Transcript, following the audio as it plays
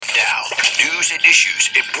News and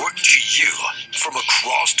issues important to you from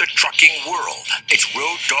across the trucking world. It's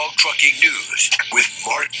Road Dog Trucking News with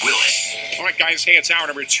Mark Willis. All right, guys. Hey, it's hour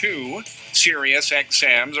number 2. Sirius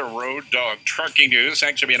XM's Road Dog Trucking News.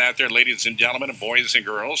 Thanks for being out there, ladies and gentlemen, and boys and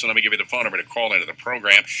girls. And let me give you the phone number to call into the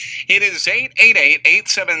program. It is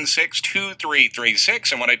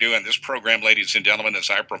 888-876-2336. And what I do in this program, ladies and gentlemen, is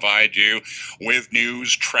I provide you with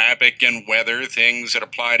news, traffic, and weather, things that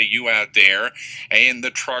apply to you out there in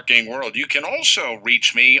the trucking world. You can also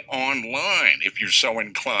reach me online if you're so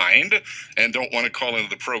inclined and don't want to call into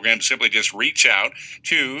the program. Simply just reach out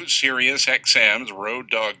to Sirius XM's Road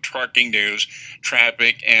Dog Trucking News,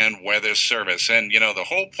 traffic and weather service. And, you know, the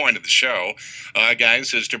whole point of the show,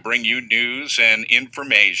 guys, is to bring you news and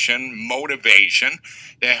information, motivation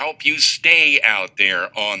to help you stay out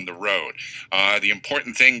there on the road. The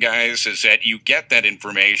important thing, guys, is that you get that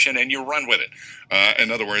information and you run with it.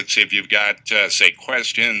 In other words, if you've got, say,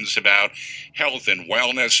 questions about health and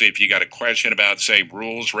wellness, if you got a question about, say,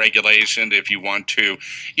 rules, regulations, if you want to,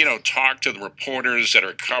 talk to the reporters that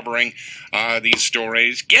are covering these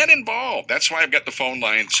stories, get involved. That's why I've got the phone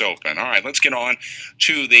lines open. All right, let's get on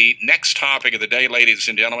to the next topic of the day, ladies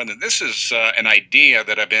and gentlemen. And this is an idea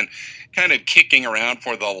that I've been kind of kicking around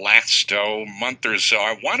for the last month or so.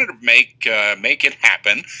 I wanted to make it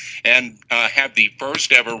happen and have the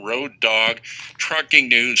first ever Road Dog Trucking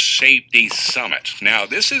News Safety Summit. Now,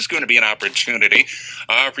 this is going to be an opportunity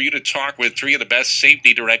for you to talk with 3 of the best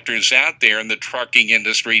safety directors out there in the trucking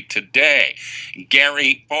industry today.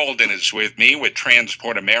 Gary Alden is with me with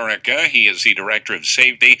Transport America. He is the Director of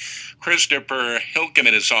Safety. Christopher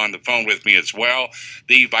Hilkeman is on the phone with me as well,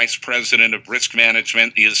 the Vice President of Risk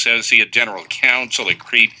Management, the Associate General Counsel at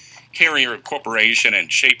Crete Carrier Corporation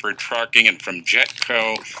and Schaefer Trucking, and from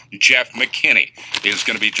Jetco, Jeff McKinney is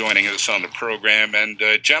going to be joining us on the program. And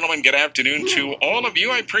gentlemen, good afternoon to all of you.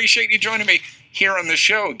 I appreciate you joining me here on the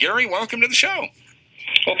show. Gary, welcome to the show.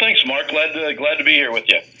 Well, thanks, Mark. Glad to be here with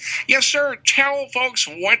you. Yes, sir. Tell folks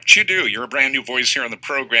what you do. You're a brand new voice here on the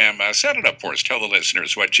program. Set it up for us. Tell the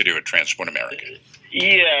listeners what you do at Transport America.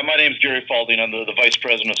 Yeah, my name's Gary Falding. I'm the Vice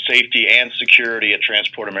President of Safety and Security at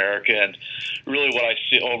Transport America, and really what I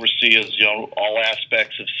oversee is all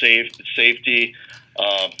aspects of safety,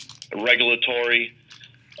 regulatory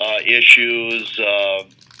issues. Got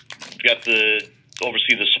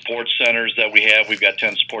oversee the support centers that we have. We've got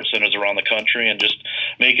 10 support centers around the country, and just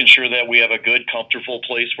making sure that we have a good, comfortable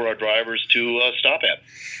place for our drivers to stop at.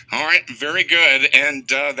 All right, very good. And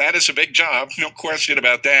that is a big job, no question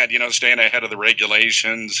about that, staying ahead of the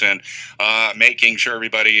regulations and making sure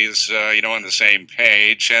everybody is, on the same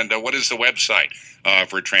page. And what is the website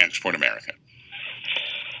for Transport America?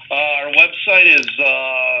 Our website is,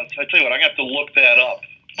 I tell you what, I have to look that up.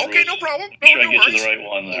 Okay, no problem. Make sure I get you the right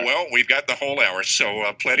one there. Well, we've got the whole hour,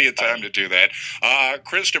 so plenty of time to do that.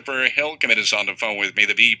 Christopher Hilkeman is on the phone with me,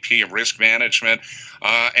 the VP of Risk Management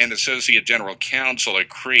and Associate General Counsel at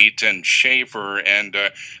Crete and Schaefer. And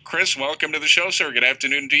Chris, welcome to the show, sir. Good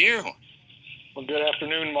afternoon to you. Well, good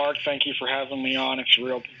afternoon, Mark. Thank you for having me on. It's a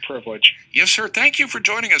real privilege. Yes, sir. Thank you for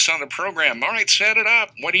joining us on the program. All right, set it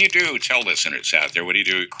up. What do you do? Tell listeners out there, what do you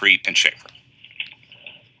do at Crete and Schaefer?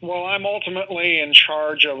 Well, I'm ultimately in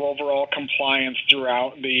charge of overall compliance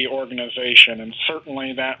throughout the organization, and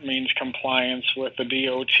certainly that means compliance with the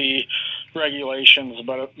DOT regulations,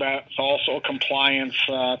 but that's also compliance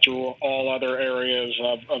through all other areas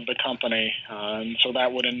of the company. And so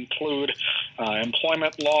that would include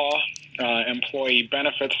employment law, employee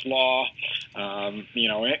benefits law,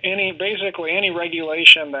 any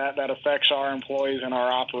regulation that affects our employees and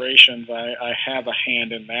our operations. I have a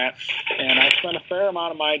hand in that, and I spend a fair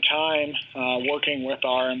amount of my time working with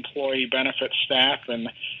our employee benefits staff and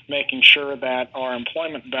making sure that our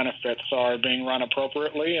employment benefits are being run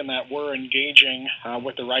appropriately and that we're engaging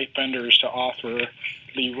with the right vendors to offer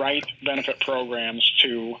the right benefit programs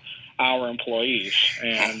to our employees.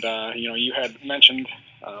 And, you had mentioned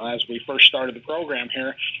as we first started the program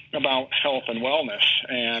here about health and wellness,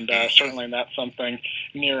 and certainly that's something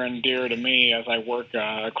near and dear to me as I work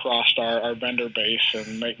across our vendor base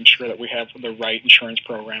and making sure that we have the right insurance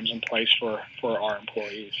programs in place for our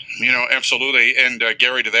employees. Absolutely. And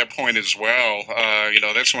Gary, to that point as well,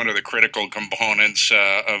 that's one of the critical components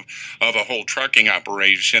of a whole trucking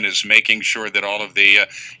operation is making sure that all of the,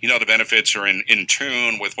 the benefits are in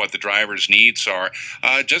tune with what the driver's needs are.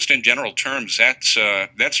 Just in general terms,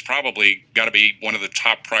 that's probably got to be one of the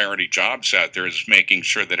top priority jobs out there, is making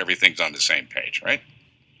sure that everything's on the same page, right?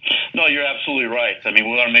 No, you're absolutely right. I mean,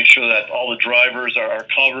 we want to make sure that all the drivers are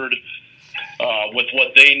covered with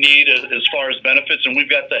what they need as far as benefits, and we've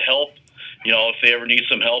got the help, if they ever need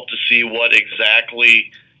some help, to see what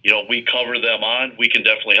exactly we cover them on, we can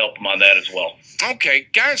definitely help them on that as well. Okay,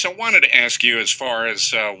 guys, I wanted to ask you as far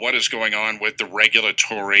as what is going on with the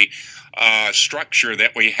regulatory structure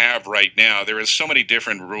that we have right now. There is so many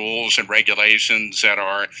different rules and regulations that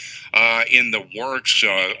are in the works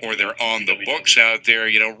or they're on the books out there.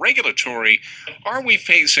 Regulatory, are we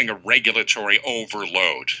facing a regulatory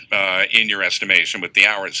overload in your estimation with the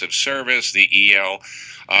hours of service, the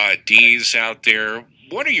ELDs out there?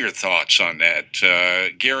 What are your thoughts on that,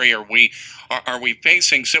 Gary? Are we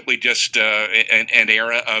facing simply just an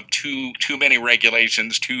era of too many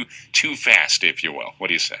regulations, too fast, if you will? What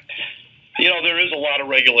do you say? There is a lot of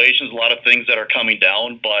regulations, a lot of things that are coming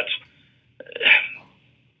down, but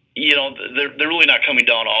they're really not coming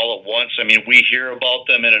down all at once. I mean, we hear about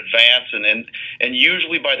them in advance, and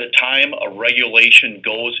usually by the time a regulation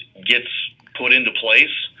gets put into place,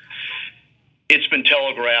 it's been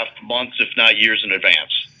telegraphed months, if not years in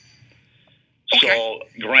advance. Okay. So,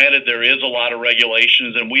 granted, there is a lot of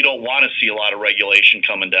regulations, and we don't want to see a lot of regulation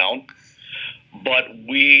coming down, but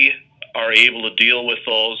we are able to deal with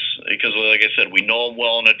those because, like I said, we know them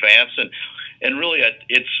well in advance, and really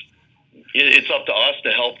it's up to us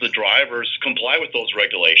to help the drivers comply with those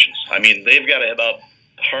regulations. I mean, they've got to have a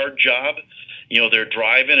hard job. They're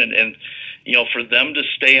driving, and for them to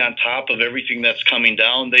stay on top of everything that's coming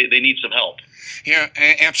down, they need some help. Yeah,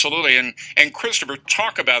 absolutely. And Christopher,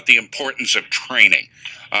 talk about the importance of training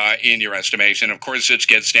in your estimation. Of course, it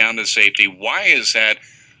gets down to safety. Why is that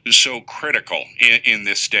so critical in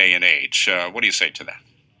this day and age? What do you say to that?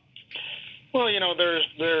 Well, there's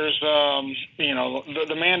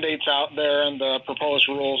the mandates out there and the proposed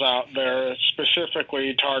rules out there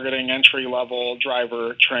specifically targeting entry-level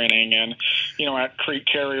driver training. And, at Creek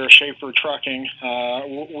Carrier Schaefer Trucking,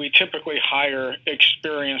 we typically hire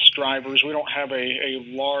experienced drivers. We don't have a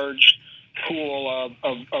large pool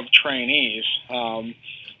of trainees.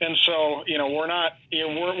 And so, we're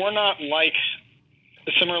not like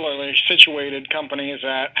similarly situated companies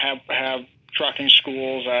that have trucking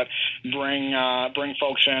schools that bring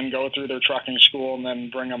folks in, go through their trucking school, and then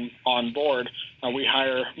bring them on board. We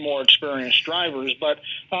hire more experienced drivers, but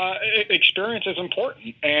experience is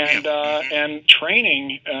important, and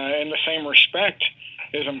training in the same respect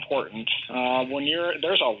is important.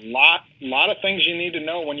 There's a lot of things you need to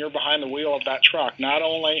know when you're behind the wheel of that truck, not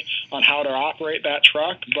only on how to operate that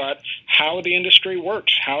truck, but how the industry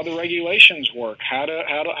works, how the regulations work, how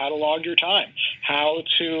to log your time, how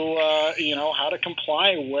to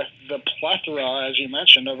comply with the plethora, as you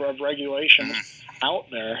mentioned, of regulations out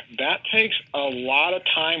there. That takes a lot of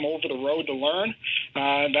time over the road to learn.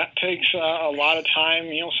 That takes a lot of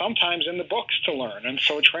time, sometimes in the books to learn. And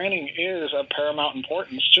so training is of paramount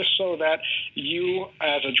importance, just so that you,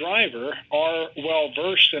 as a driver, are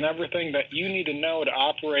well-versed in everything that you need to know to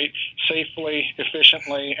operate safely,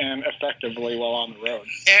 efficiently, and effectively while on the road.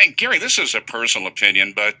 And Gary, this is a personal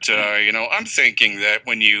opinion, but I'm thinking that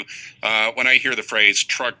when I hear the phrase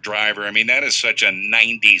truck driver, I mean, that is such a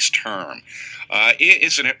 90s term.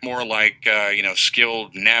 Isn't it more like,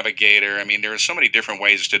 skilled navigator? I mean, there are so many different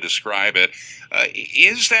ways to describe it.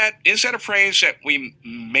 Is that a phrase that we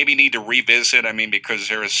maybe need to revisit? I mean, because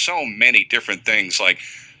there are so many different things, like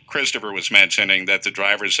Christopher was mentioning, that the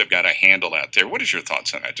drivers have got a handle out there. What is your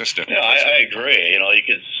thoughts on that? I agree.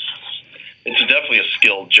 It's definitely a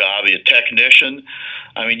skilled job. A technician.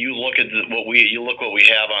 I mean, you look at what we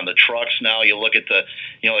have on the trucks now. You look at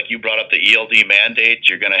like you brought up the ELD mandates.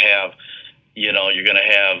 You're going to have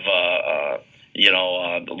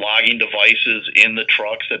the logging devices in the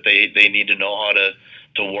trucks that they need to know how to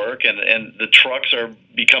work, and the trucks are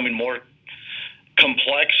becoming more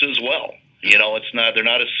complex as well. They're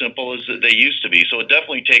not as simple as they used to be. So it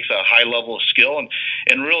definitely takes a high level of skill,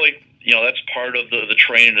 and really, that's part of the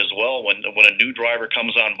training as well. When a new driver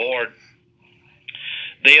comes on board,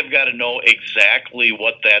 they have got to know exactly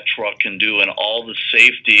what that truck can do and all the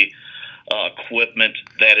safety equipment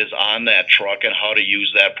that is on that truck and how to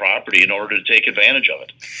use that property in order to take advantage of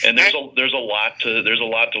it. And there's a lot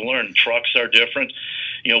to learn. Trucks are different.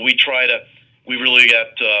 We really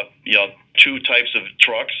got two types of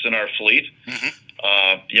trucks in our fleet.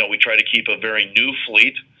 Mm-hmm. We try to keep a very new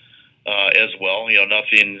fleet as well.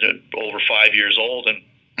 Nothing over 5 years old,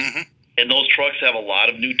 and those trucks have a lot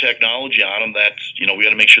of new technology on them that we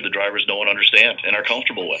got to make sure the drivers know and understand and are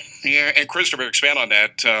comfortable with. Yeah, and Christopher, expand on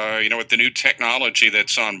that. With the new technology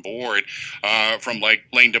that's on board, from like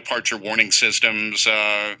lane departure warning systems,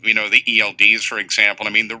 the ELDs, for example. I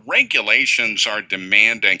mean, the regulations are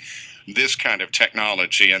demanding this kind of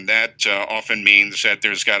technology, and that often means that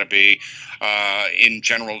there's got to be, in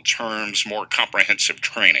general terms, more comprehensive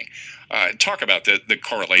training. Talk about the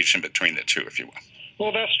correlation between the two, if you will.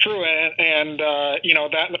 Well, that's true, and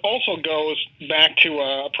that also goes back to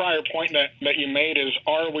a prior point that you made: is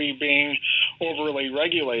are we being overly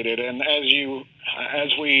regulated? And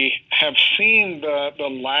as we have seen the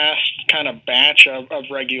last kind of batch of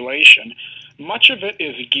regulation, much of it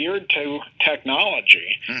is geared to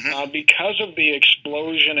technology. Because of the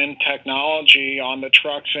explosion in technology on the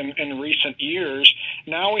trucks in recent years.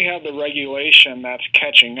 Now we have the regulation that's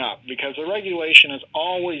catching up, because the regulation is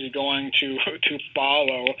always going to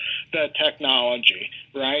follow the technology,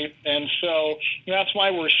 right? And so that's why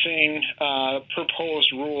we're seeing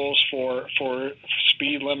proposed rules for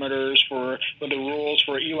speed limiters, for the rules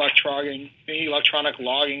for electronic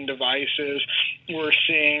logging devices. We're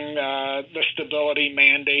seeing the stability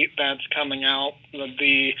mandate that's coming out,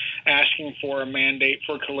 the asking for a mandate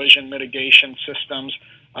for collision mitigation systems.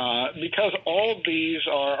 Because all of these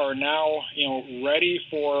are now ready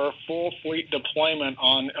for full fleet deployment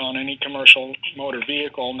on any commercial motor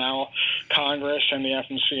vehicle. Now Congress and the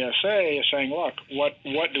FMCSA is saying, look,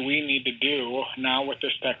 what do we need to do now with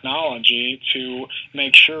this technology to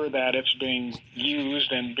make sure that it's being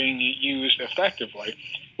used and being used effectively?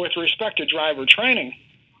 With respect to driver training,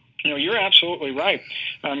 you're absolutely right.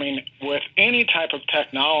 I mean, with any type of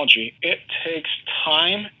technology, it takes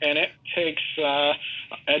time and it takes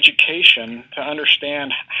education to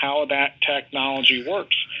understand how that technology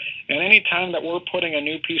works. And any time that we're putting a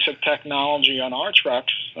new piece of technology on our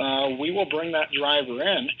trucks, we will bring that driver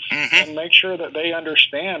in and make sure that they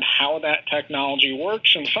understand how that technology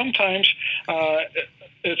works. And sometimes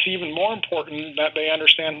it's even more important that they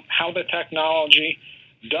understand how the technology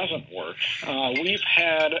doesn't work. We've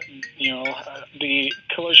had, the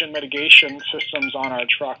collision mitigation systems on our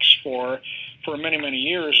trucks for many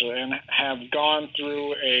years, and have gone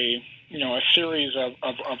through a series of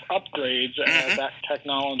upgrades as that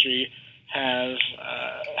technology has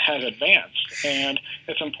advanced. And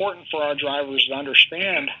it's important for our drivers to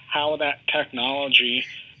understand how that technology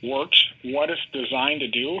works, what it's designed to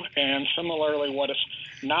do, and similarly what it's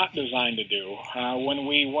not designed to do. When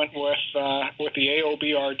we went with the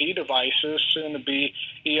AOBRD devices, soon to be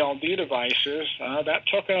ELD devices, that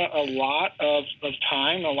took a lot of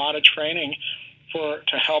time, a lot of training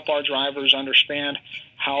to help our drivers understand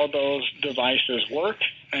how those devices work,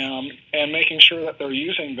 and making sure that they're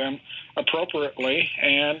using them appropriately,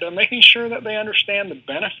 and making sure that they understand the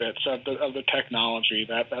benefits of the technology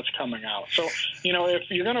that's coming out. So,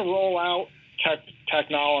 if you're going to roll out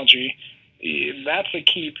technology, that's a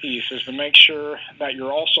key piece, is to make sure that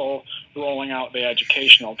you're also rolling out the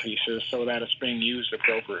educational pieces so that it's being used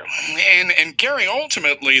appropriately. And Gary,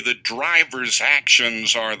 ultimately, the driver's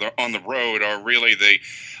actions on the road are really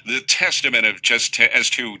the testament of just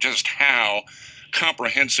how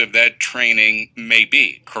comprehensive that training may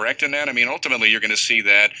be. Correct in that? I mean, ultimately, you're going to see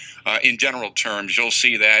that in general terms. You'll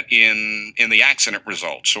see that in the accident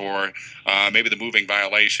results, or maybe the moving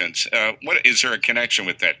violations. What is there a connection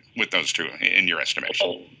with those two in your estimation?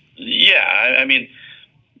 Well, yeah, I mean,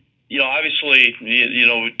 obviously,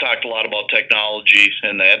 we talked a lot about technology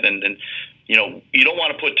and that, and you don't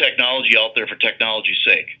want to put technology out there for technology's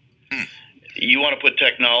sake. You want to put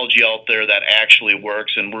technology out there that actually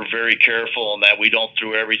works, and we're very careful in that we don't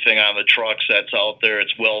throw everything on the trucks that's out there.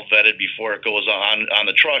 It's well vetted before it goes on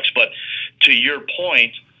the trucks. But to your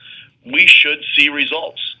point, we should see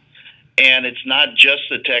results. And it's not just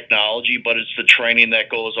the technology, but it's the training that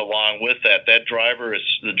goes along with that. The driver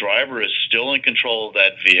is still in control of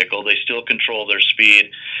that vehicle. They still control their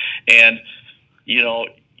speed. And,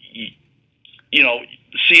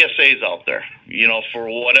 CSA's out there, for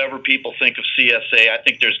whatever people think of CSA. I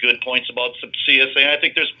think there's good points about some CSA. I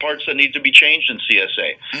think there's parts that need to be changed in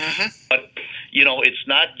CSA. But, it's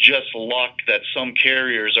not just luck that some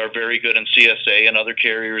carriers are very good in CSA and other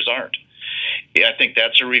carriers aren't. I think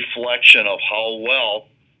that's a reflection of how well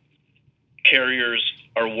carriers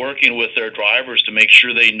are working with their drivers to make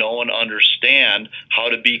sure they know and understand how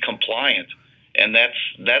to be compliant. And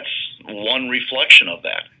that's one reflection of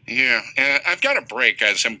that. Yeah, I've got a break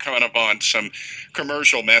as I'm coming up on some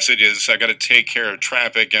commercial messages. I got to take care of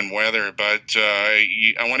traffic and weather, but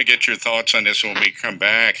I want to get your thoughts on this when we come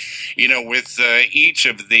back. With each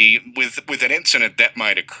of with an incident that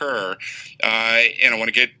might occur, and I want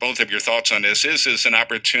to get both of your thoughts on this. This is an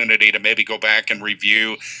opportunity to maybe go back and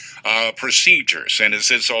review procedures, and is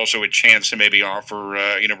this also a chance to maybe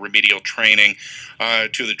offer remedial training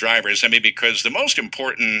to the drivers? I mean, because the most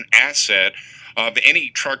important asset of any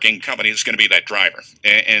trucking company is going to be that driver.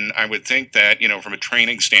 And I would think that, from a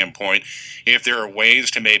training standpoint, if there are ways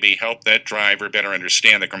to maybe help that driver better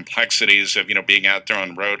understand the complexities of, being out there on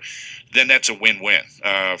the road, then that's a win-win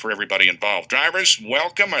for everybody involved. Drivers,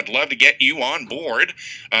 welcome. I'd love to get you on board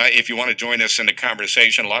if you want to join us in the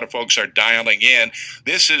conversation. A lot of folks are dialing in.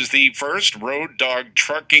 This is the first Road Dog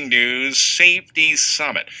Trucking News Safety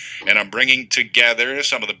Summit, and I'm bringing together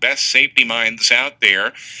some of the best safety minds out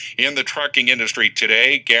there in the trucking industry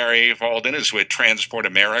today. Gary Valden is with Transport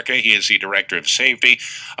America. He is the Director of Safety.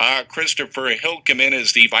 Christopher Hilkeman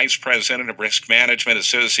is the Vice President of Risk Management,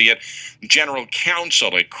 Associate General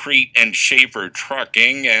Counsel at Crete and Schaefer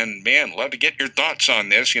Trucking. And man, love to get your thoughts on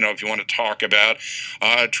this. If you want to talk about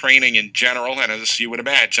training in general, and as you would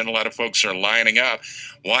imagine, a lot of folks are lining up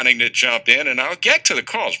wanting to jump in, and I'll get to the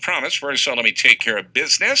calls, promise. First, so let me take care of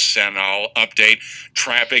business, and I'll update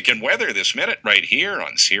traffic and weather this minute right here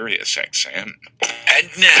on Sirius XM. And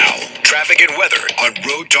now, traffic and weather on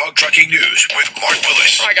Road Dog Trucking News with Mark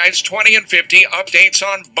Willis. All right, guys, 20 and 50 updates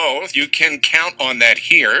on both. You can count on that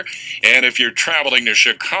here. And if you're traveling to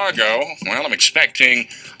Chicago, well, I'm expecting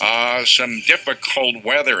some difficult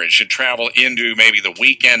weather as you travel into maybe the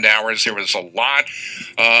weekend hours. There was a lot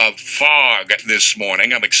of fog this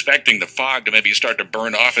morning. I'm expecting the fog to maybe start to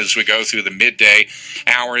burn off as we go through the midday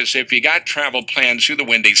hours. If you got travel plans through the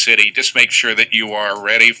Windy City, just make sure that you are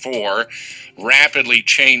ready for rapidly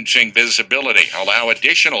changing visibility. Allow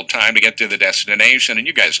additional time to get to the destination. And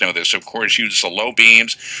you guys know this, of course. Use the low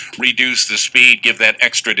beams, reduce the speed, give that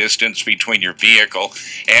extra distance between your vehicle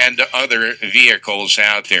and other vehicles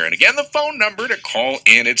out there. And again, the phone number to call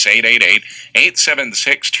in, it's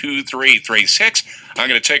 888-876-2336. I'm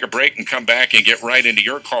going to take a break and come back and get right into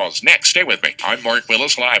your calls next. Stay with me. I'm Mark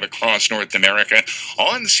Willis, live across North America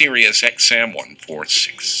on Sirius XM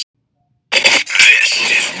 146. This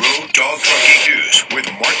is Road Dog Trucking News with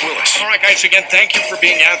Mark Willis. All right, guys, again, thank you for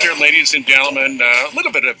being out there, ladies and gentlemen. A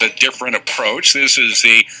little bit of a different approach. This is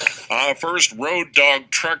the first Road Dog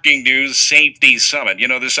Trucking News Safety Summit.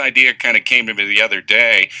 This idea kind of came to me the other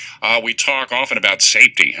day. We talk often about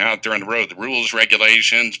safety out there on the road, the rules,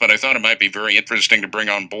 regulations, but I thought it might be very interesting to bring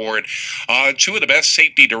on board two of the best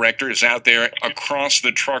safety directors out there across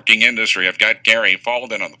the trucking industry. I've got Gary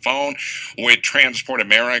Valden on the phone with Transport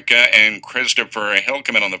America and Christopher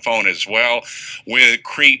Hilkeman on the phone as well with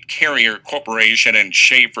Crete Carrier Corporation and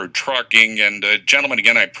Schaefer Trucking. And gentlemen,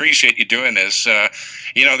 again, I appreciate you doing this.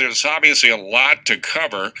 There's obviously a lot to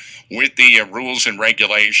cover with the rules and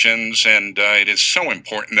regulations, and it is so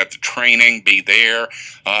important that the training be there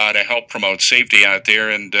to help promote safety out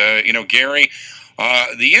there. And, Gary,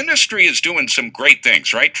 the industry is doing some great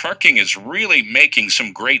things, right? Trucking is really making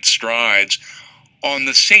some great strides on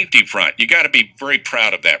the safety front. You got to be very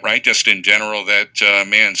proud of that, right? Just in general, that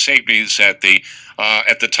safety is at the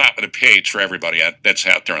top of the page for everybody that's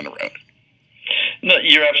out there on the road. No,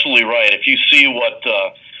 you're absolutely right. If you see what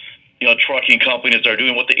trucking companies are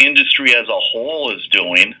doing, what the industry as a whole is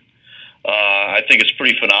doing, I think it's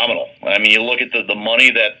pretty phenomenal. I mean, you look at the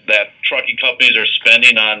money that trucking companies are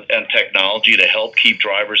spending on technology to help keep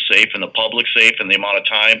drivers safe and the public safe, and the amount of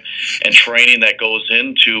time and training that goes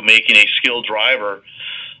into making a skilled driver.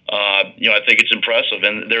 I think it's impressive,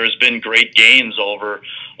 and there has been great gains over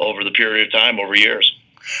the period of time, over years.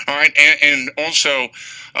 All right, and also,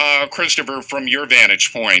 Christopher, from your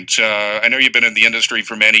vantage point, I know you've been in the industry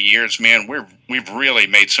for many years. Man, we've really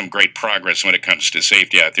made some great progress when it comes to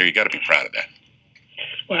safety out there. You got to be proud of that.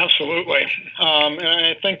 Well, absolutely. And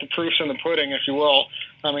I think the proof's in the pudding, if you will.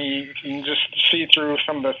 I mean, you can just see through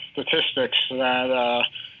some of the statistics that,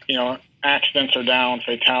 accidents are down,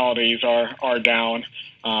 fatalities are down,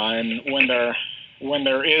 and when there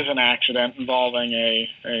is an accident involving a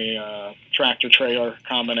tractor-trailer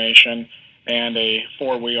combination and a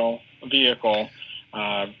four-wheel vehicle,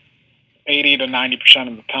 80 to 90%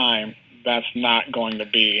 of the time, that's not going to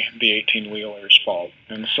be the 18-wheeler's fault.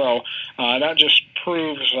 And so that just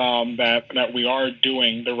proves that we are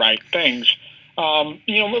doing the right things. But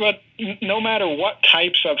no matter what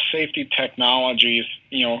types of safety technologies,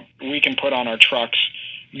 we can put on our trucks,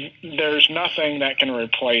 there's nothing that can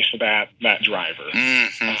replace that driver.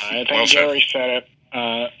 Mm-hmm. I think Gary said it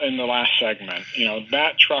in the last segment.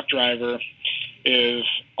 That truck driver is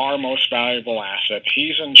our most valuable asset.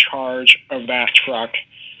 He's in charge of that truck,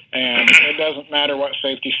 and it doesn't matter what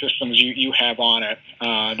safety systems you have on it.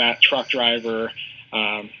 That truck driver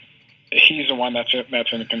he's the one that's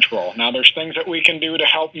in control. Now, there's things that we can do to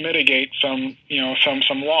help mitigate some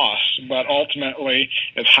loss, but ultimately,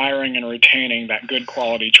 it's hiring and retaining that good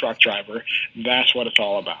quality truck driver. That's what it's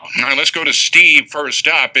all about. All right, let's go to Steve first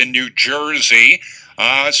up in New Jersey.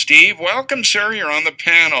 Steve, welcome, sir. You're on the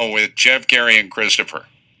panel with Jeff, Gary, and Christopher.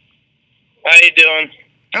 How you doing?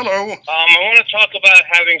 Hello. I want to talk about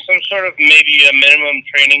having some sort of maybe a minimum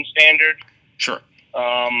training standard. Sure.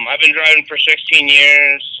 I've been driving for 16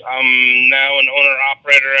 years. I'm now an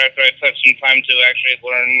owner-operator after I took some time to actually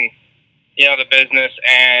learn, the business,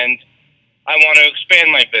 and I want to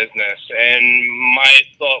expand my business. And my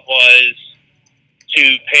thought was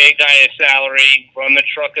to pay a guy a salary, run the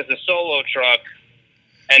truck as a solo truck,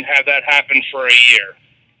 and have that happen for a year.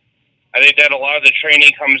 I think that a lot of the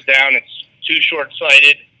training comes down. It's too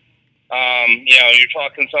short-sighted. You're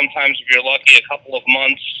talking sometimes, if you're lucky, a couple of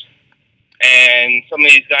months. And some of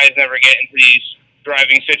these guys never get into these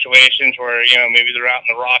driving situations where, maybe they're out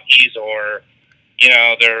in the Rockies or,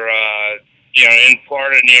 they're, in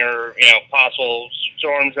Florida near, possible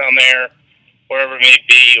storms down there, wherever it may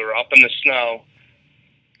be, or up in the snow.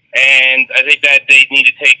 And I think that they need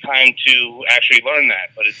to take time to actually learn that.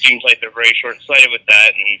 But it seems like they're very short-sighted with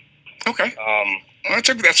that. And okay. That's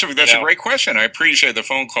a great question. I appreciate the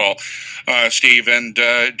phone call, Steve. And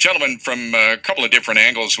gentlemen, from a couple of different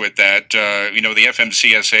angles with that, the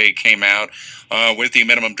FMCSA came out with the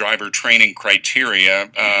minimum driver training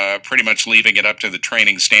criteria, pretty much leaving it up to the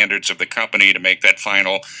training standards of the company to make that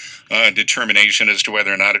final determination as to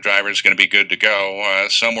whether or not a driver is going to be good to go.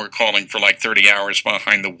 Some were calling for like 30 hours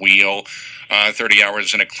behind the wheel, 30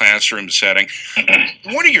 hours in a classroom setting.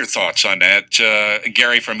 What are your thoughts on that,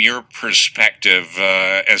 Gary, from your perspective,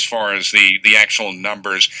 as far as the actual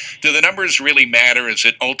numbers? Do the numbers really matter? Is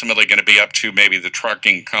it ultimately going to be up to maybe the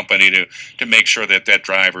trucking company to make sure that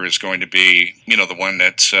driver is going to be, the one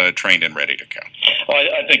that's trained and ready to go? Well,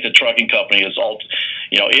 I think the trucking company is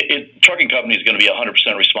trucking company is going to be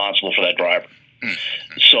 100% responsible for that driver.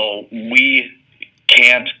 So we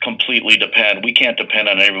can't completely depend. We can't depend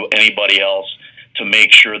on anybody else to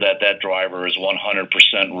make sure that driver is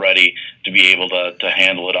 100% ready to be able to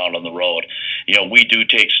handle it out on the road. We do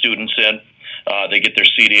take students in. They get their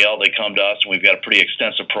CDL. They come to us, and we've got a pretty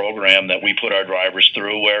extensive program that we put our drivers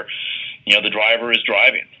through where, the driver is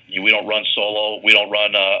driving. We don't run solo. We don't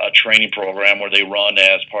run a training program where they run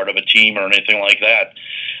as part of a team or anything like that.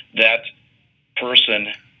 That person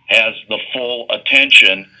has the full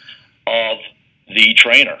attention of the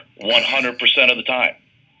trainer 100% of the time.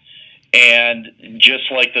 And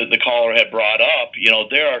just like the caller had brought up,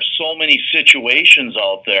 there are so many situations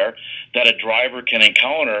out there that a driver can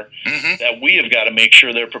encounter that we have got to make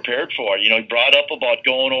sure they're prepared for. He brought up about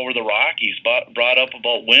going over the Rockies, brought up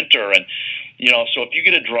about winter. And, so if you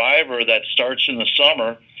get a driver that starts in the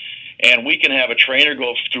summer and we can have a trainer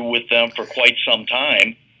go through with them for quite some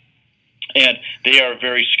time, and they are a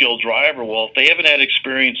very skilled driver. Well, if they haven't had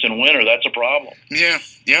experience in winter, that's a problem. Yeah.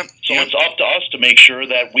 So it's up to us to make sure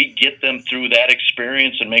that we get them through that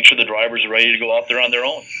experience and make sure the drivers are ready to go out there on their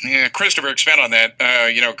own. Yeah, Christopher, expand on that,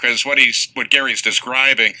 because what Gary's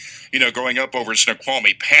describing, going up over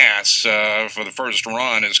Snoqualmie Pass for the first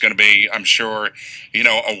run is going to be, I'm sure,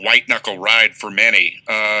 a white-knuckle ride for many.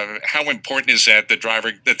 How important is that the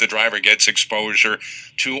driver gets exposure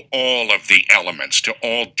to all of the elements, to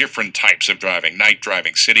all different types of driving, night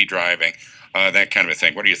driving, city driving, that kind of a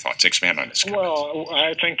thing? What are your thoughts? Expand on this. Well,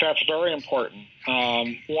 I think that's very important.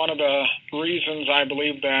 One of the reasons I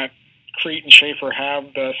believe that Crete and Schaefer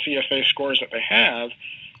have the CSA scores that they have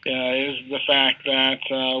is the fact that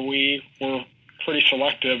we were pretty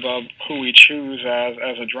selective of who we choose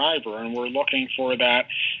as a driver, and we're looking for that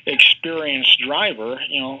experienced driver,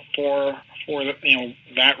 for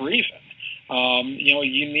that reason.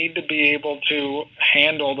 You need to be able to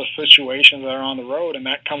handle the situations that are on the road, and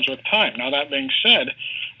that comes with time. Now, that being said,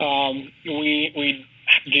 we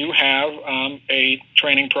do have a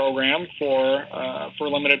training program for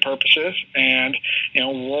limited purposes, and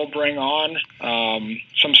we'll bring on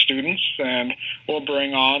some students, and we'll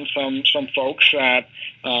bring on some folks that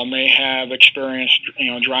may have experience,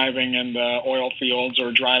 driving in the oil fields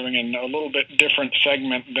or driving in a little bit different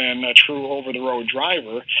segment than a true over-the-road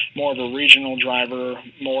driver, more of a regional driver,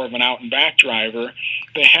 more of an out-and-back driver.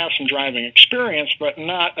 They have some driving experience, but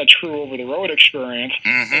not a true over-the-road experience.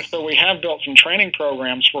 And so we have built some training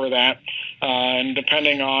programs for that, and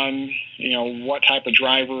depending on, what type of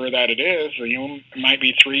driver that it is, it might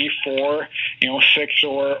be 3, 4, 6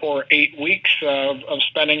 or 8 weeks of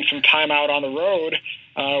spending some time out on the road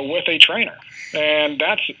with a trainer. And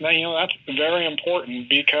that's very important,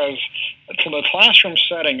 because the classroom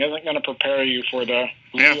setting isn't going to prepare you for the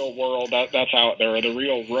real world that's out there, or the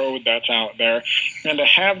real road that's out there. And to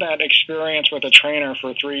have that experience with a trainer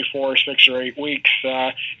for 3, 4, 6, or 8 weeks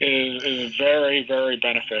is very, very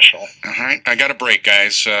beneficial. All right, I got a break,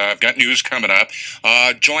 guys. I've got news coming up.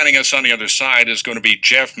 Joining us on the other side is going to be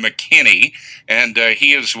Jeff McKinney, and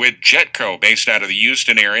he is with Jetco, based out of the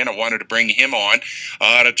Houston area, and I wanted to bring him on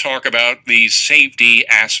to talk about the safety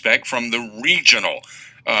aspect from the regional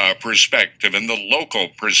perspective and the local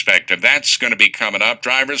perspective. That's going to be coming up.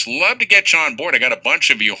 Drivers, love to get you on board. I got a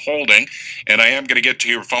bunch of you holding, and I am going to get to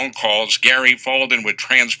your phone calls. Gary Folden with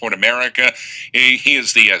Transport America. He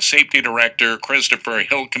is the safety director. Christopher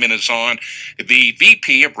Hilkeman is on, the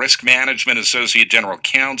VP of Risk Management, Associate General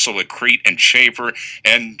Counsel with Crete and Schaefer,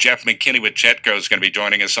 and Jeff McKinney with Jetco is going to be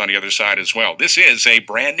joining us on the other side as well. This is a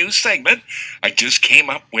brand new segment. I just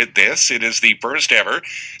came up with this. It is the first ever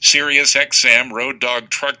Sirius XM Road Dog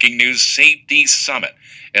Trucking News Safety Summit.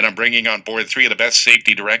 And I'm bringing on board 3 of the best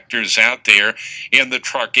safety directors out there in the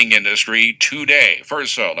trucking industry today.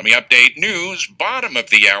 First of all, let me update news, bottom of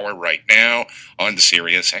the hour right now on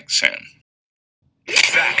Sirius XM.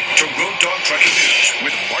 Back to Road Dog Trucking News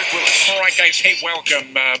with Mark Willis. All right, guys. Hey,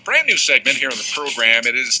 welcome. Brand new segment here on the program.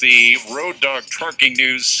 It is the Road Dog Trucking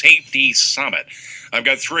News Safety Summit. I've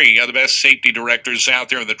got 3 of the best safety directors out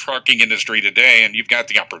there in the trucking industry today, and you've got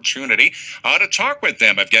the opportunity to talk with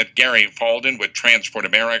them. I've got Gary Folden with Transport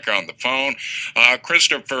America on the phone,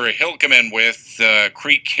 Christopher Hilkeman with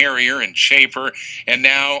Crete Carrier and Schaefer, and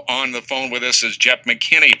now on the phone with us is Jeff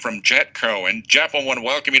McKinney from Jetco. And Jeff, I want to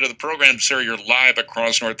welcome you to the program, sir. You're live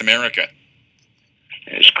across North America.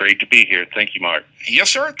 It's great to be here. Thank you, Mark.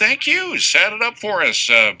 Yes, sir. Thank you. Set it up for us.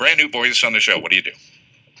 Brand new voice on the show. What do you do?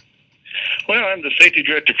 Well, I'm the safety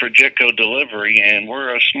director for Jetco Delivery, and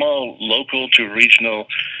we're a small local to regional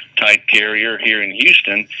type carrier here in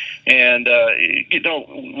Houston. And,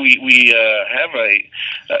 we have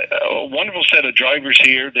a wonderful set of drivers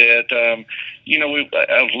here that,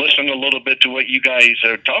 I've listened a little bit to what you guys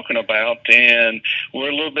are talking about, and we're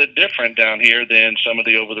a little bit different down here than some of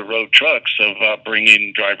the over-the-road trucks of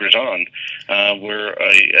bringing drivers on. We're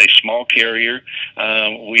a small carrier.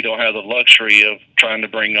 We don't have the luxury of trying to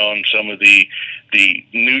bring on some of the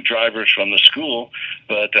new drivers from the school,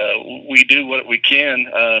 but we do what we can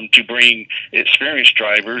to bring experienced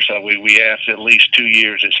drivers. We ask at least 2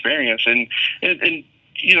 years experience, and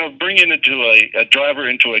bringing a driver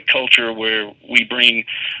into a culture where we bring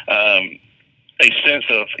a sense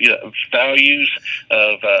of values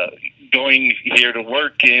of going here to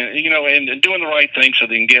work and doing the right thing so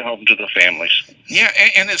they can get home to their families. Yeah,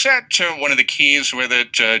 and is that one of the keys with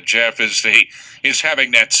it, Jeff, is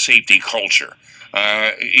having that safety culture?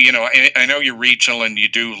 I know you're regional and you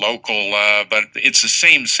do local, but it's the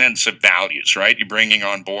same sense of values, right? You're bringing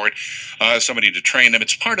on board somebody to train them.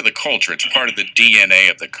 It's part of the culture. It's part of the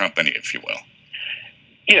DNA of the company, if you will.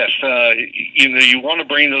 Yes, you want to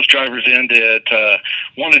bring those drivers in that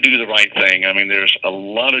want to do the right thing. I mean, there's a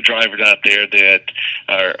lot of drivers out there that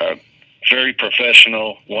are very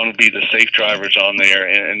professional, want to be the safe drivers on there,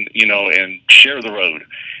 and share the road.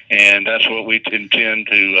 And that's what we intend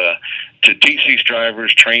to teach these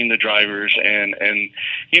drivers, train the drivers, and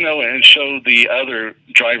show the other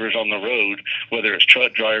drivers on the road, whether it's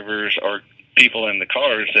truck drivers or people in the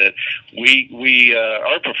cars, that we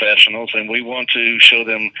are professionals, and we want to show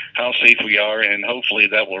them how safe we are, and hopefully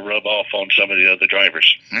that will rub off on some of the other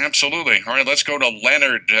drivers. Absolutely. All right, let's go to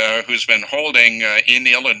Leonard, who's been holding in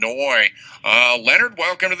Illinois. Leonard,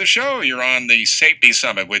 welcome to the show. You're on the Safety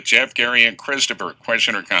Summit with Jeff, Gary, and Christopher.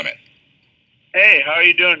 Question or comment? Hey, how are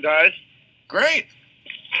you doing, guys? Great.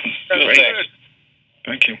 That's Great. good.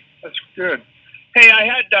 Thank you. That's good. Hey, I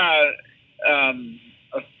had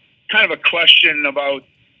kind of a question about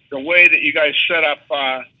the way that you guys set up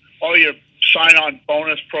all your sign-on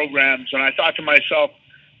bonus programs. And I thought to myself,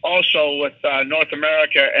 also with North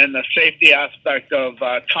America and the safety aspect of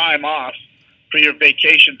time off for your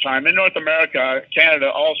vacation time. In North America, Canada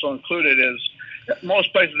also included, is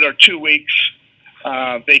most places are 2 weeks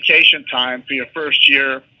vacation time for your first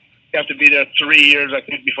year. You have to be there 3 years, I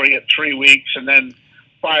think, before you get 3 weeks, and then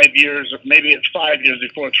 5 years, maybe it's 5 years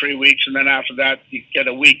before 3 weeks, and then after that you get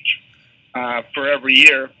a week for every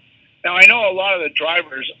year. Now, I know a lot of the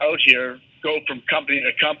drivers out here go from company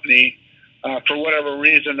to company for whatever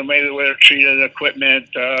reason, the way they're treated, equipment,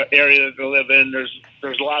 area that they live in.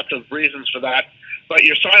 There's lots of reasons for that. But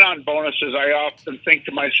your sign-on bonuses, I often think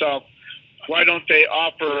to myself, why don't they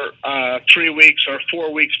offer 3 weeks or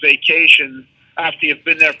 4 weeks vacation after you've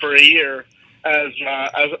been there for a year? as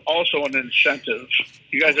also an incentive.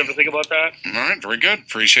 You guys ever think about that? All right, very good.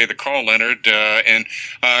 Appreciate the call, Leonard. And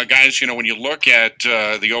guys, when you look at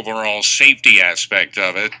the overall safety aspect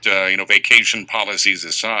of it, vacation policies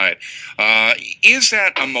aside, is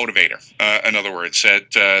that a motivator? In other words,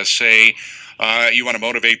 that say you want to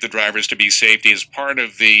motivate the drivers to be safety as part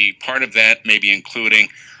of that, maybe including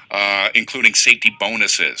safety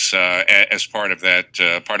bonuses as part of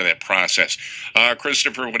that process.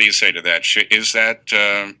 Christopher, what do you say to that? Is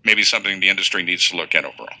that maybe something the industry needs to look at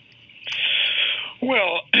overall?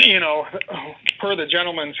 Well, per the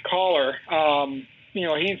gentleman's caller,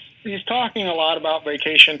 he's talking a lot about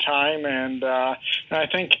vacation time, and I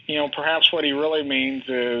think perhaps what he really means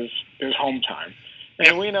is home time.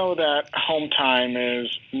 And we know that home time is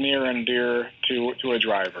near and dear to a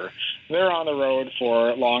driver. They're on the road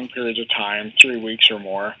for long periods of time, 3 weeks or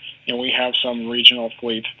more, and we have some regional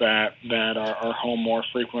fleets that are home more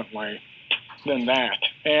frequently than that.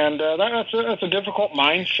 And that's a difficult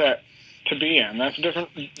mindset to be in. That's a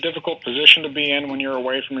difficult position to be in when you're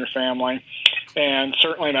away from your family, and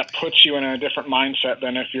certainly that puts you in a different mindset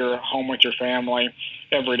than if you're home with your family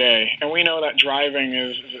every day. And we know that driving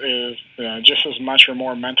is just as much or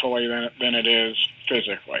more mentally than it is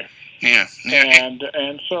physically. Yeah.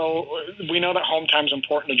 And so we know that home time is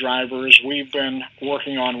important to drivers. We've been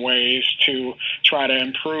working on ways to try to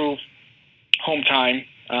improve home time.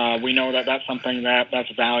 We know that that's something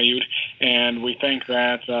that's valued, and we think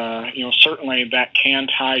that certainly that can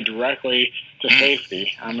tie directly to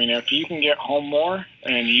safety. I mean, if you can get home more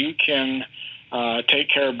and you can take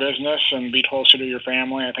care of business and be closer to your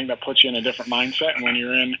family, I think that puts you in a different mindset. And when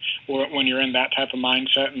you're in that type of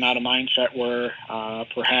mindset, and not a mindset where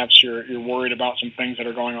perhaps you're worried about some things that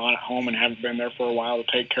are going on at home and haven't been there for a while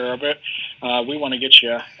to take care of it, we want to get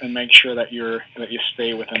you and make sure that you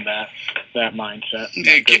stay within that mindset,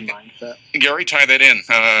 that good mindset. Gary, tie that in.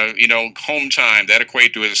 Home time, that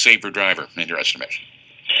equate to a safer driver in your estimation?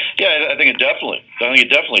 Yeah, I think it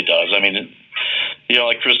definitely does. I mean,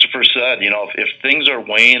 like Christopher said, if things are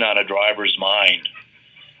weighing on a driver's mind,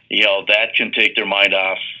 that can take their mind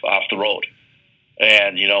off the road.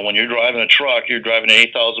 And, when you're driving a truck, you're driving an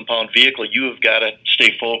 8,000-pound vehicle, you have got to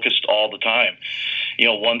stay focused all the time.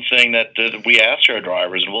 One thing that we ask our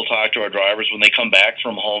drivers, and we'll talk to our drivers when they come back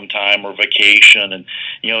from home time or vacation, and,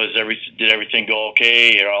 did everything go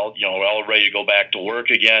okay? We're all ready to go back to work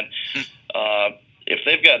again. If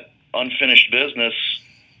they've got unfinished business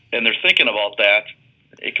and they're thinking about that,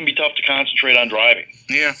 it can be tough to concentrate on driving.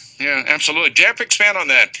 Yeah, absolutely. Jeff, expand on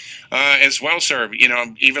that as well, sir.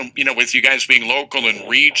 Even with you guys being local and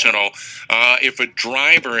regional, if a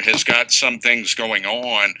driver has got some things going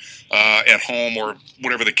on at home or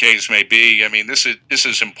whatever the case may be, I mean, this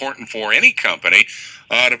is important for any company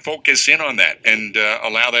to focus in on that and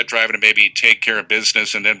allow that driver to maybe take care of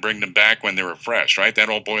business and then bring them back when they're refreshed. Right? That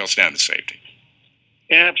all boils down to safety.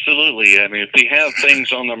 Yeah, absolutely. I mean, if they have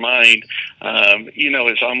things on their mind,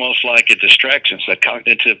 it's almost like a distraction. It's a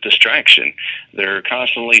cognitive distraction. They're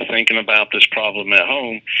constantly thinking about this problem at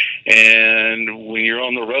home, and when you're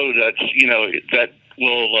on the road, that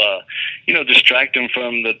will, distract them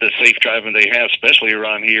from the safe driving they have, especially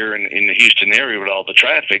around here in the Houston area with all the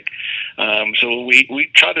traffic. So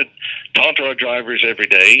we try to talk to our drivers every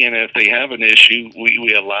day, and if they have an issue,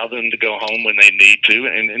 we allow them to go home when they need to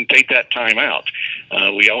and take that time out.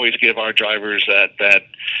 We always give our drivers that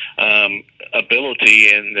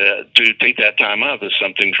ability and to take that time out if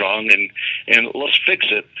something's wrong, and let's fix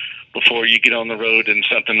it before you get on the road and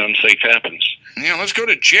something unsafe happens. Yeah, let's go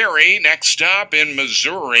to Jerry next up in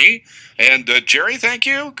Missouri. And Jerry, thank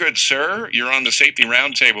you. Good, sir. You're on the Safety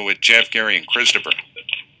Roundtable with Jeff, Gary, and Christopher.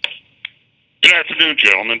 Good afternoon,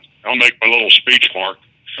 gentlemen. I'll make my little speech, Mark.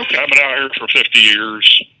 Okay. I've been out here for 50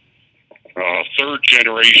 years, third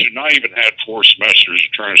generation. I even had 4 semesters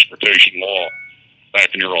of transportation law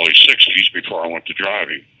back in the early 60s before I went to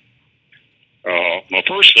driving. My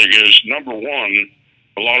first thing is, number one,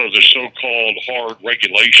 a lot of the so-called hard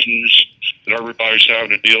regulations that everybody's having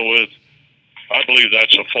to deal with, I believe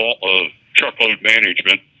that's a fault of truckload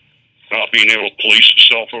management not being able to police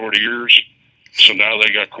itself over the years. So now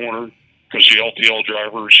they got cornered because the LTL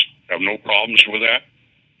drivers have no problems with that.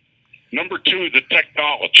 Number two, the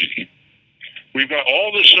technology. We've got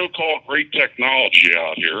all this so-called great technology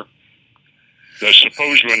out here that's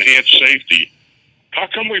supposed to enhance safety. How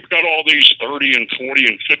come we've got all these 30 and 40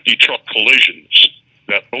 and 50 truck collisions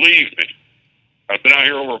that, believe me, I've been out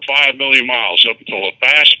here over 5 million miles up until the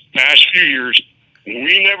past few years.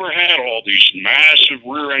 We never had all these massive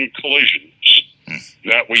rear-end collisions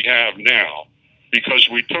that we have now because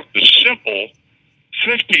we took the simple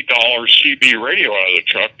 $50 CB radio out of the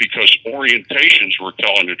truck because orientations were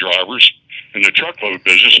telling the drivers in the truckload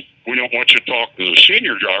business, we don't want you to talk to the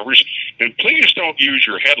senior drivers, and please don't use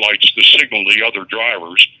your headlights to signal the other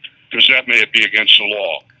drivers because that may be against the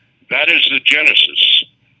law. That is the genesis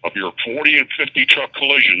of your 40 and 50 truck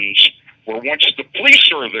collisions where once the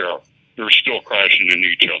police are there, they're still crashing into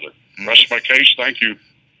each other. That's my case. Thank you.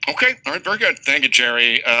 Okay. All right. Very good. Thank you,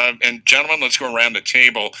 Jerry. And gentlemen, let's go around the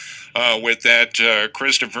table with that.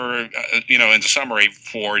 Christopher, in summary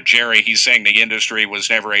for Jerry, he's saying the industry was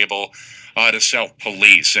never able to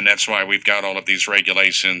self-police, and that's why we've got all of these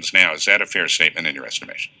regulations now. Is that a fair statement in your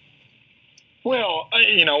estimation? Well,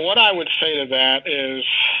 what I would say to that is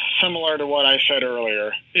similar to what I said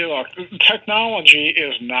earlier. Look, technology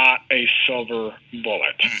is not a silver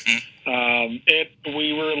bullet. Mm-hmm.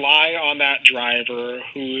 We rely on that driver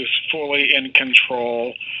who is fully in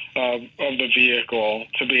control of the vehicle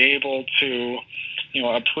to be able to,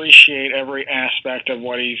 appreciate every aspect of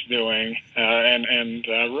what he's doing, and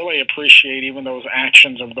really appreciate even those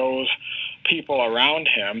actions of those people around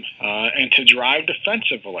him, and to drive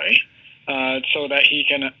defensively. So that he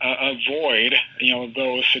can avoid,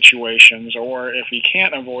 those situations, or if he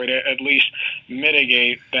can't avoid it, at least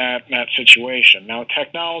mitigate that situation. Now,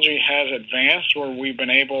 technology has advanced where we've been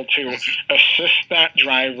able to assist that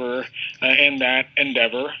driver in that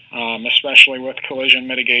endeavor, especially with collision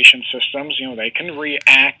mitigation systems. They can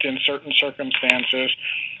react in certain circumstances,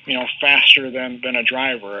 faster than a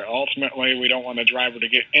driver. Ultimately, we don't want the driver to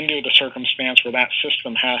get into the circumstance where that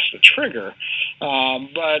system has to trigger,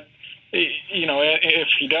 but if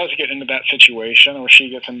he does get into that situation or she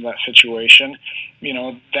gets into that situation,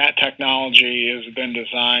 that technology has been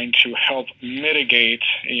designed to help mitigate,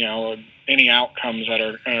 any outcomes that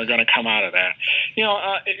are going to come out of that.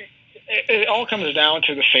 It all comes down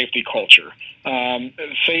to the safety culture.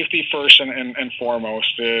 Safety first and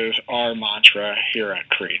foremost is our mantra here at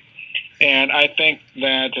Crete. And I think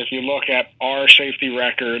that if you look at our safety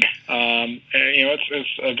record, it's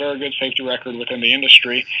a very good safety record within the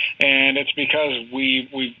industry, and it's because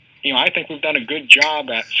I think we've done a good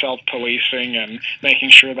job at self-policing and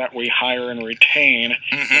making sure that we hire and retain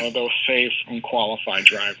those safe and qualified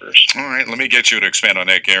drivers. All right, let me get you to expand on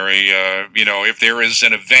that, Gary. If there is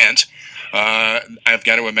an event, I've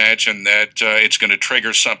got to imagine that it's going to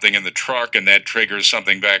trigger something in the truck, and that triggers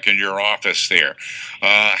something back in your office there.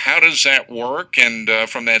 How does that work? And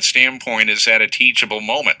from that standpoint, is that a teachable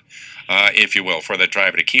moment, if you will, for that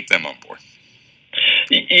driver to keep them on board?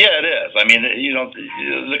 Yeah, it is. I mean,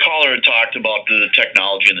 the caller had talked about the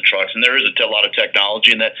technology in the trucks, and there is a lot of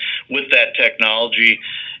technology, and that with that technology,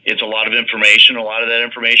 it's a lot of information. A lot of that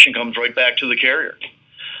information comes right back to the carrier.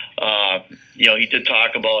 He did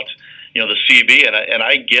talk about the CB, and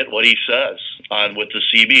I get what he says with the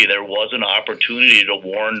CB. There was an opportunity to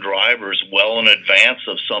warn drivers well in advance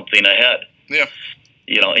of something ahead. Yeah.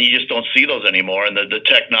 And you just don't see those anymore. And the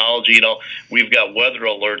technology, we've got weather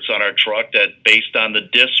alerts on our truck that based on the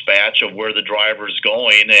dispatch of where the driver's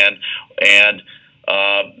going and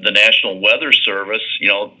the National Weather Service,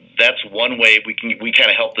 that's one way we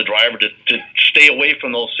kind of help the driver to stay away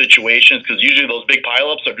from those situations, because usually those big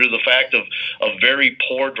pileups are due to the fact of very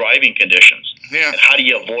poor driving conditions. Yeah. And how do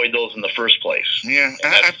you avoid those in the first place? Yeah.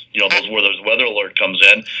 And that's, those where those weather alert comes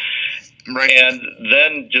in. Right. And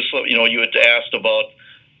then just, you had asked about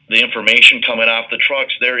the information coming off the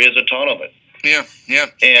trucks. There is a ton of it. Yeah, yeah.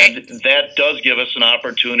 And that does give us an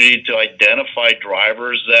opportunity to identify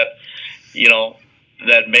drivers that,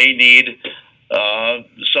 that may need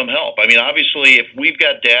some help. I mean, obviously, if we've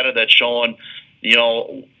got data that's showing, 5%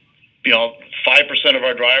 of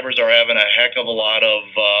our drivers are having a heck of a lot of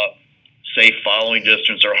safe following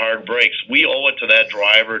distance or hard brakes, we owe it to that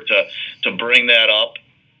driver to bring that up,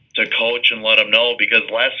 to coach and let them know, because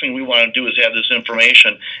the last thing we want to do is have this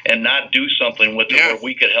information and not do something with it where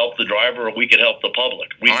we could help the driver or we could help the public.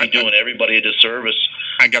 We'd be doing everybody a disservice.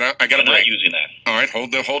 I got a break. Not using that. All right,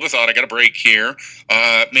 hold the thought. I got a break here.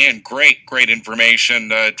 Man, great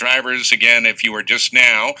information. Drivers, again, if you are just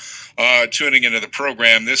now tuning into the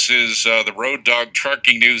program, this is the Road Dog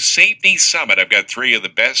Trucking News Safety Summit. I've got three of the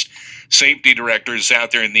best safety directors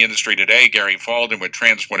out there in the industry today. Gary Falden with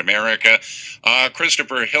Transport America,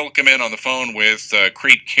 Christopher Hilkeman on the phone with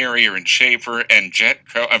Crete Carrier and Schaefer, and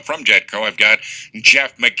from Jetco, I've got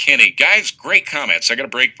Jeff McKinney. Guys, great comments. I got a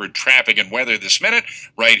break for traffic and weather this minute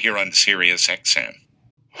right here on Sirius XM.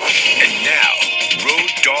 And now, Road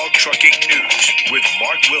Dog Trucking News with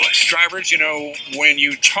Mark Willis. Drivers, when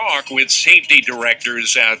you talk with safety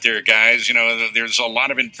directors out there, guys, there's a lot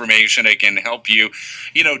of information that can help you,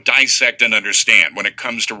 dissect and understand when it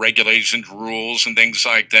comes to regulations, rules, and things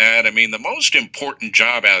like that. I mean, the most important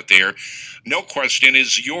job out there, no question,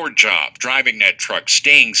 is your job, driving that truck,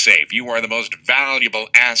 staying safe. You are the most valuable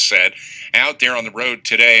asset out there on the road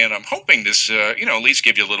today, and I'm hoping this, at least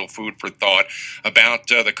give you a little food for thought about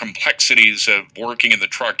the complexities of working in the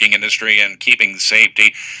trucking industry and keeping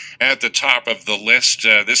safety at the top of the list.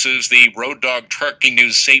 This is the Road Dog Trucking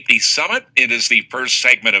News Safety Summit. It is the first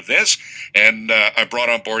segment of this, and I brought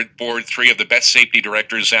on board three of the best safety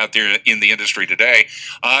directors out there in the industry today.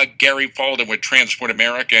 Gary Falden with Transport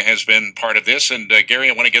America has been part of this, and Gary,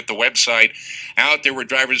 I want to get the website out there where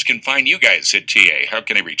drivers can find you guys at TA. How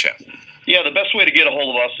can they reach out? Yeah, the best way to get a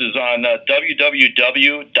hold of us is on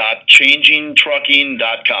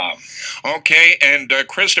www.changingtrucking.com. Okay, and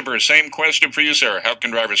Christopher, same question for you, sir. How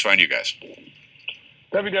can drivers find you guys?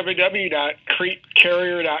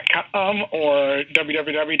 www.cretecarrier.com or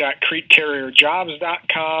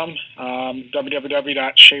www.cretecarrierjobs.com,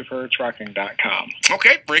 www.schaefertrucking.com.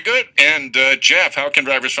 Okay, very good. And Jeff, how can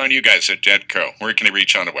drivers find you guys at Jetco? Where can they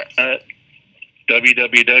reach on the web?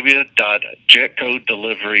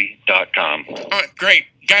 www.jetcodelivery.com. All right, great.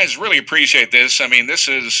 Guys, really appreciate this. I mean, this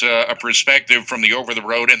is a perspective from the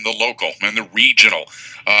over-the-road and the local and the regional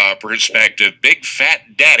perspective. Big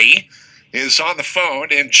Fat Daddy is on the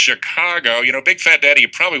phone in Chicago. Big Fat Daddy, you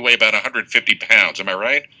probably weigh about 150 pounds. Am I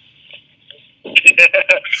right?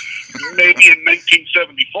 Maybe in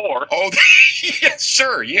 1974. Oh, yes,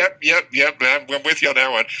 sir. Yep. I'm with you on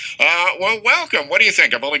that one. Well, welcome. What do you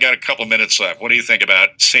think? I've only got a couple minutes left. What do you think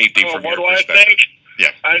about safety from your perspective? I think?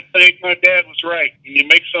 Yeah. I think my dad was right. When you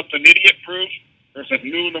make something idiot-proof, there's a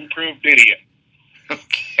new and improved idiot.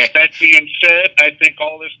 Okay. That being said, I think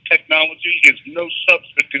all this technology is no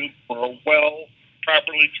substitute for a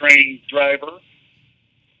properly trained driver.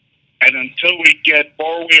 And until we get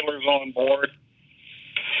four-wheelers on board,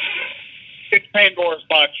 it's Pandora's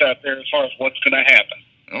box out there as far as what's going to happen.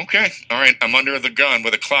 Okay. All right. I'm under the gun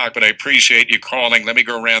with a clock, but I appreciate you calling. Let me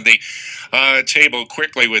go around the table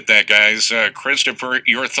quickly with that, guys. Christopher,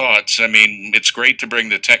 your thoughts. I mean, it's great to bring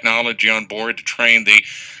the technology on board to train the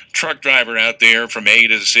truck driver out there from A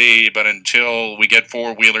to Z, but until we get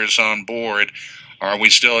four-wheelers on board, do we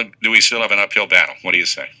still have an uphill battle? What do you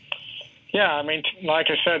say? Yeah, I mean, like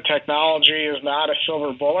I said, technology is not a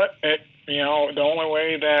silver bullet. The only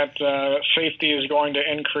way that safety is going to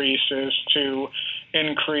increase is to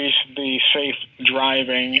increase the safe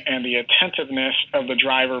driving and the attentiveness of the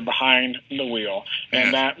driver behind the wheel.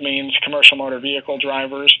 And that means commercial motor vehicle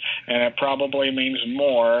drivers, and it probably means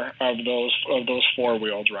more of those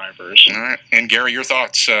four-wheel drivers. All right. And Gary, your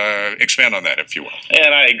thoughts, expand on that, if you will.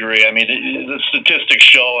 And I agree. I mean, the statistics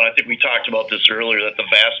show, and I think we talked about this earlier, that the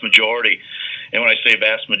vast majority, and when I say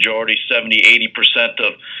vast majority, 70-80%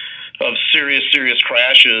 of serious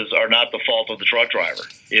crashes are not the fault of the truck driver.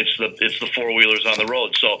 It's the four-wheelers on the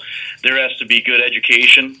road. So there has to be good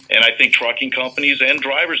education, and I think trucking companies and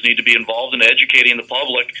drivers need to be involved in educating the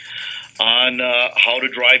public on how to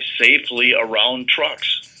drive safely around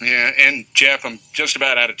trucks. Yeah, and Jeff, I'm just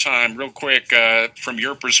about out of time. Real quick, from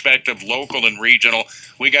your perspective, local and regional,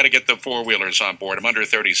 we got to get the four-wheelers on board. I'm under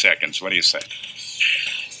 30 seconds. What do you say?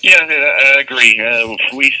 Yeah, I agree.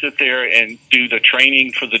 We sit there and do the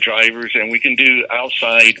training for the drivers, and we can do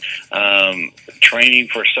outside training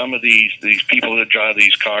for some of these people that drive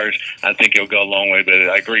these cars. I think it'll go a long way, but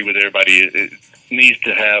I agree with everybody. We need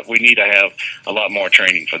to have a lot more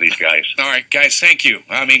training for these guys. All right, guys, thank you.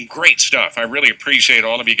 I mean, great stuff. I really appreciate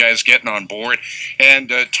all of you guys getting on board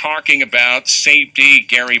and talking about safety.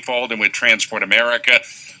 Gary Falden with Transport America,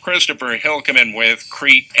 Christopher Hilkeman with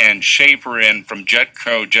Crete and Schaefer, and from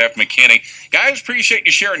Jetco, Jeff McKinney. Guys, appreciate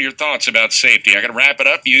you sharing your thoughts about safety. I got to wrap it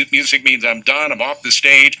up. Music means I'm done. I'm off the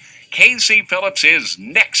stage. Casey Phillips is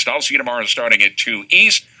next. I'll see you tomorrow starting at 2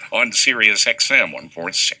 East on Sirius XM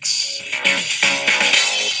 146.